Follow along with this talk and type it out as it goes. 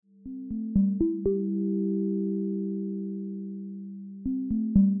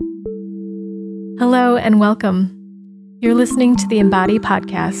Hello and welcome. You're listening to the Embody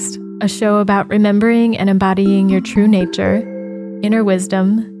Podcast, a show about remembering and embodying your true nature, inner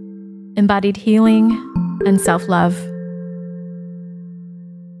wisdom, embodied healing, and self-love.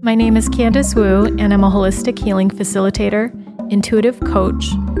 My name is Candice Wu, and I'm a holistic healing facilitator, intuitive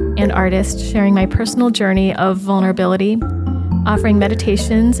coach, and artist sharing my personal journey of vulnerability, offering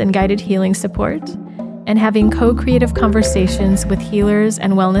meditations and guided healing support, and having co-creative conversations with healers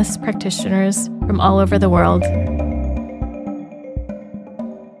and wellness practitioners from all over the world.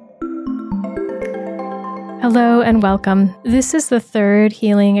 Hello and welcome. This is the third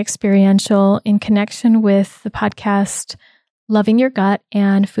healing experiential in connection with the podcast Loving Your Gut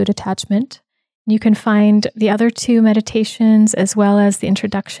and Food Attachment. You can find the other two meditations as well as the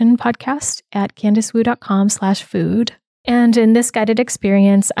introduction podcast at candicewu.com/food. And in this guided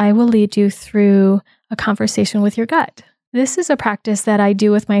experience, I will lead you through a conversation with your gut. This is a practice that I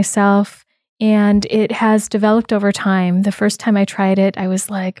do with myself, and it has developed over time. The first time I tried it, I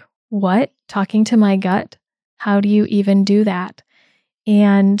was like, what? Talking to my gut? How do you even do that?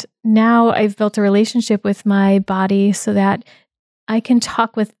 And now I've built a relationship with my body so that I can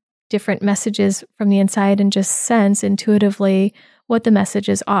talk with different messages from the inside and just sense intuitively what the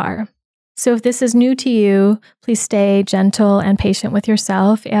messages are. So if this is new to you, please stay gentle and patient with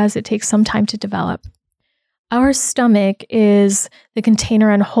yourself as it takes some time to develop. Our stomach is the container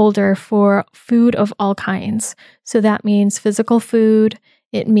and holder for food of all kinds. So that means physical food.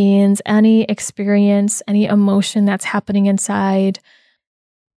 It means any experience, any emotion that's happening inside,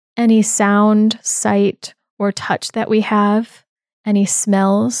 any sound, sight, or touch that we have, any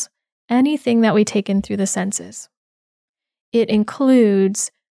smells, anything that we take in through the senses. It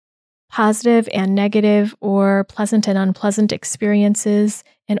includes positive and negative or pleasant and unpleasant experiences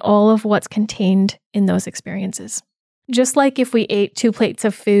and all of what's contained in those experiences. Just like if we ate 2 plates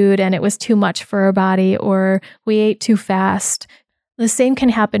of food and it was too much for our body or we ate too fast, the same can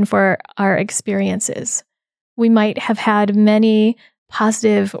happen for our experiences. We might have had many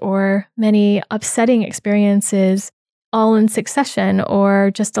positive or many upsetting experiences all in succession or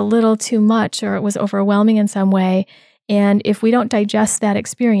just a little too much or it was overwhelming in some way. And if we don't digest that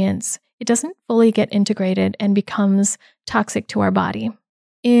experience, it doesn't fully get integrated and becomes toxic to our body.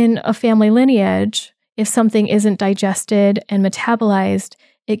 In a family lineage, if something isn't digested and metabolized,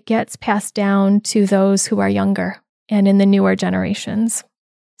 it gets passed down to those who are younger and in the newer generations.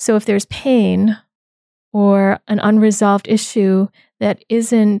 So if there's pain or an unresolved issue that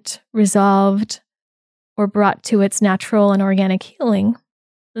isn't resolved or brought to its natural and organic healing,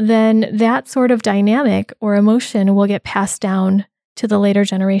 then that sort of dynamic or emotion will get passed down to the later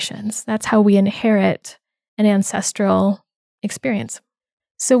generations. That's how we inherit an ancestral experience.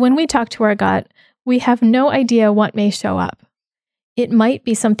 So when we talk to our gut, we have no idea what may show up. It might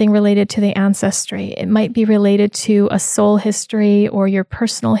be something related to the ancestry. It might be related to a soul history or your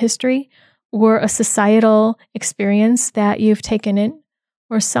personal history or a societal experience that you've taken in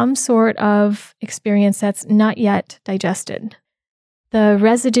or some sort of experience that's not yet digested. The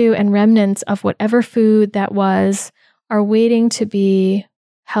residue and remnants of whatever food that was are waiting to be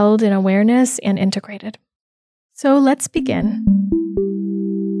held in awareness and integrated. So let's begin.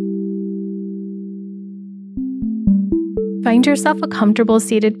 Find yourself a comfortable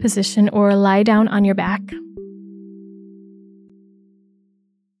seated position or lie down on your back.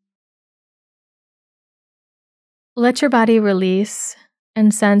 Let your body release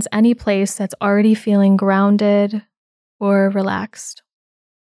and sense any place that's already feeling grounded or relaxed.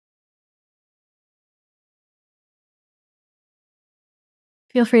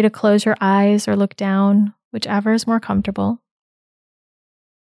 Feel free to close your eyes or look down, whichever is more comfortable.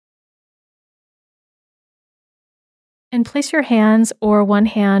 And place your hands or one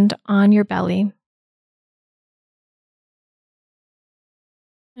hand on your belly.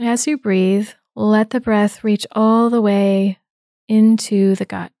 As you breathe, let the breath reach all the way into the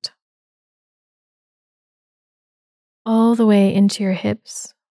gut, all the way into your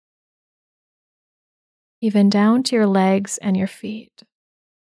hips, even down to your legs and your feet.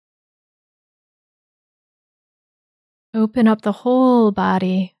 Open up the whole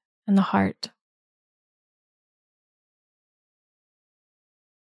body and the heart.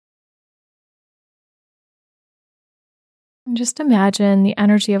 And just imagine the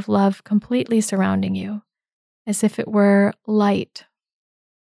energy of love completely surrounding you, as if it were light,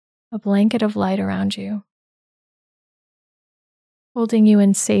 a blanket of light around you, holding you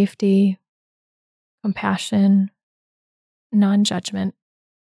in safety, compassion, non-judgment.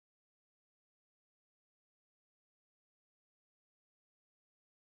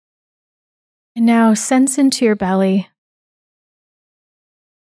 And now sense into your belly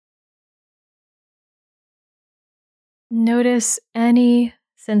Notice any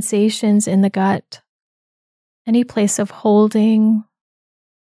sensations in the gut, any place of holding,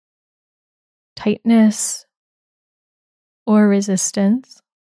 tightness, or resistance,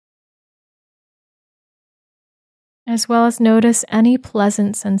 as well as notice any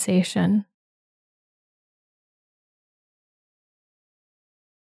pleasant sensation.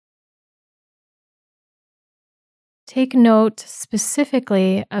 Take note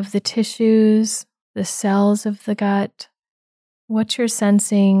specifically of the tissues, the cells of the gut, what you're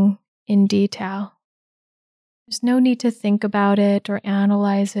sensing in detail. There's no need to think about it or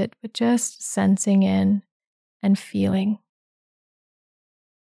analyze it, but just sensing in and feeling.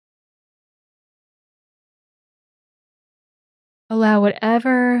 Allow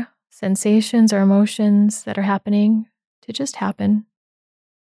whatever sensations or emotions that are happening to just happen.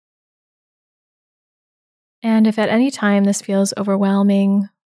 And if at any time this feels overwhelming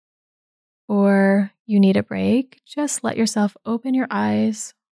or you need a break, just let yourself open your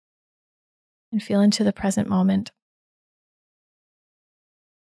eyes and feel into the present moment.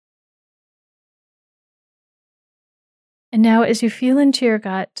 And now, as you feel into your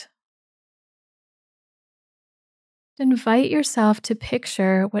gut, invite yourself to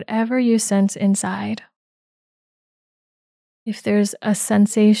picture whatever you sense inside. If there's a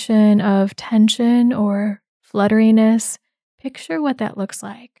sensation of tension or flutteriness, picture what that looks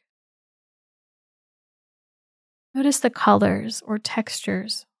like. Notice the colors or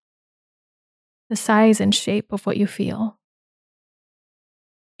textures, the size and shape of what you feel.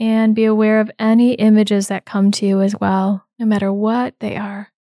 And be aware of any images that come to you as well, no matter what they are.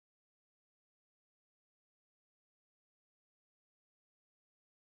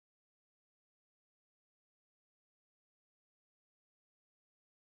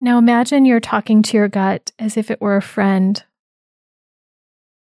 Now imagine you're talking to your gut as if it were a friend.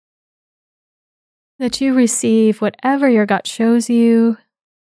 That you receive whatever your gut shows you,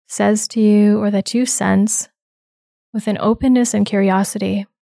 says to you, or that you sense with an openness and curiosity,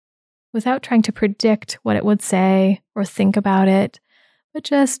 without trying to predict what it would say or think about it, but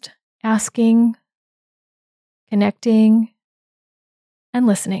just asking, connecting, and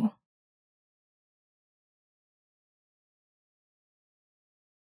listening.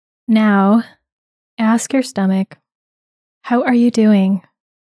 Now, ask your stomach, how are you doing?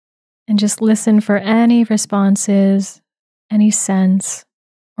 And just listen for any responses, any sense,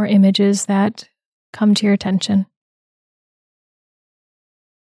 or images that come to your attention.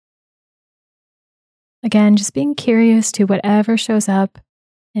 Again, just being curious to whatever shows up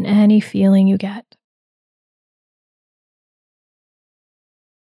in any feeling you get.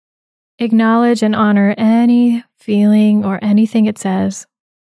 Acknowledge and honor any feeling or anything it says.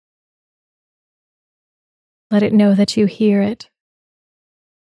 Let it know that you hear it.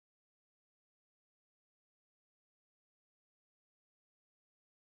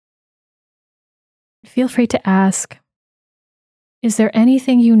 Feel free to ask, is there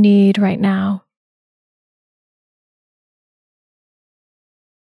anything you need right now?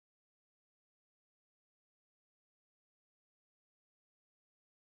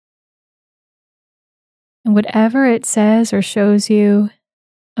 And whatever it says or shows you,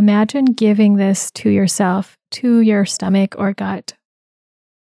 imagine giving this to yourself, to your stomach or gut.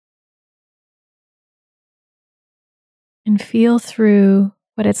 And feel through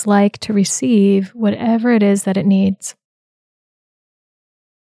what it's like to receive whatever it is that it needs.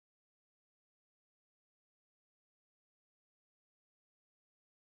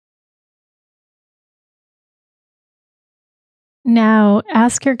 Now,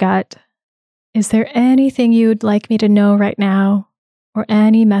 ask your gut, is there anything you'd like me to know right now, or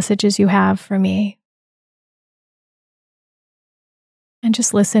any messages you have for me? And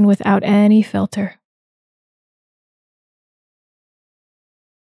just listen without any filter.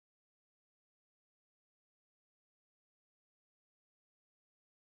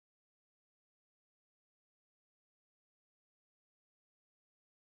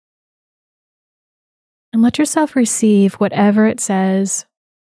 And let yourself receive whatever it says,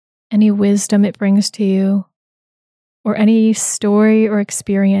 any wisdom it brings to you, or any story or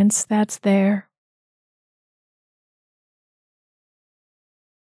experience that's there.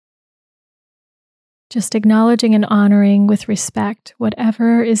 Just acknowledging and honoring with respect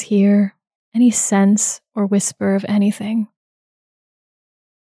whatever is here, any sense or whisper of anything.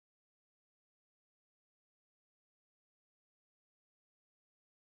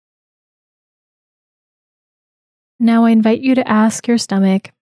 Now I invite you to ask your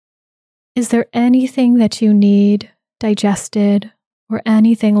stomach, is there anything that you need digested or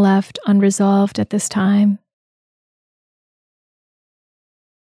anything left unresolved at this time?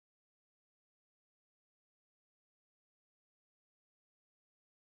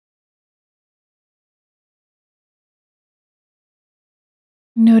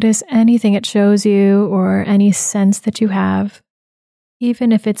 Notice anything it shows you or any sense that you have,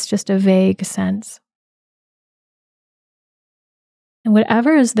 even if it's just a vague sense. And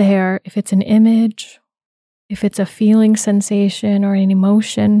whatever is there, if it's an image, if it's a feeling sensation or an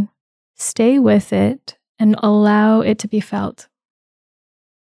emotion, stay with it and allow it to be felt.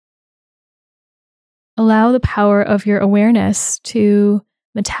 Allow the power of your awareness to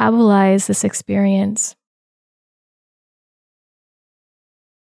metabolize this experience.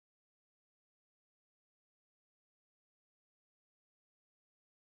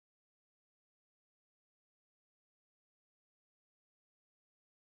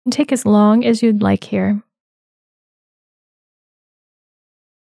 And take as long as you'd like here,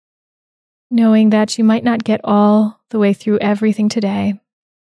 knowing that you might not get all the way through everything today.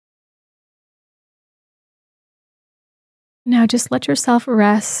 Now just let yourself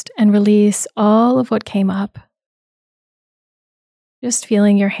rest and release all of what came up. Just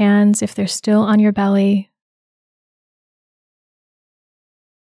feeling your hands if they're still on your belly.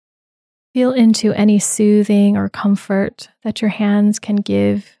 Feel into any soothing or comfort that your hands can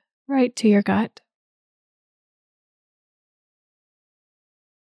give right to your gut.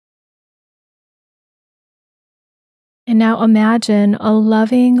 And now imagine a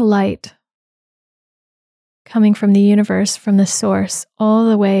loving light coming from the universe, from the source, all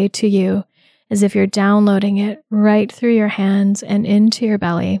the way to you, as if you're downloading it right through your hands and into your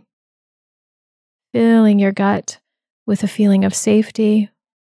belly, filling your gut with a feeling of safety,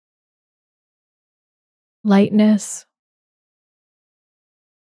 lightness,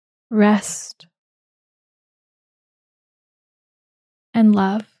 rest, and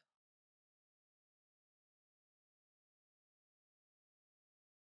love.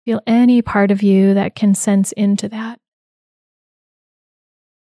 Feel any part of you that can sense into that.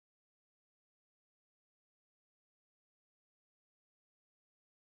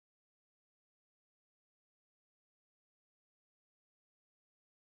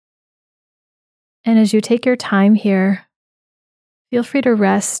 And as you take your time here, feel free to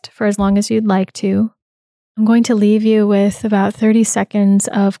rest for as long as you'd like to. I'm going to leave you with about 30 seconds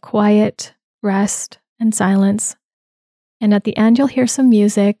of quiet rest and silence. And at the end, you'll hear some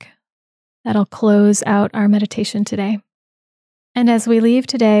music that'll close out our meditation today. And as we leave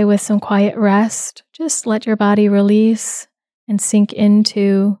today with some quiet rest, just let your body release and sink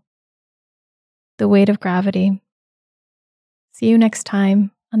into the weight of gravity. See you next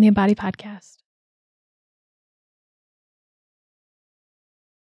time on the Embody Podcast.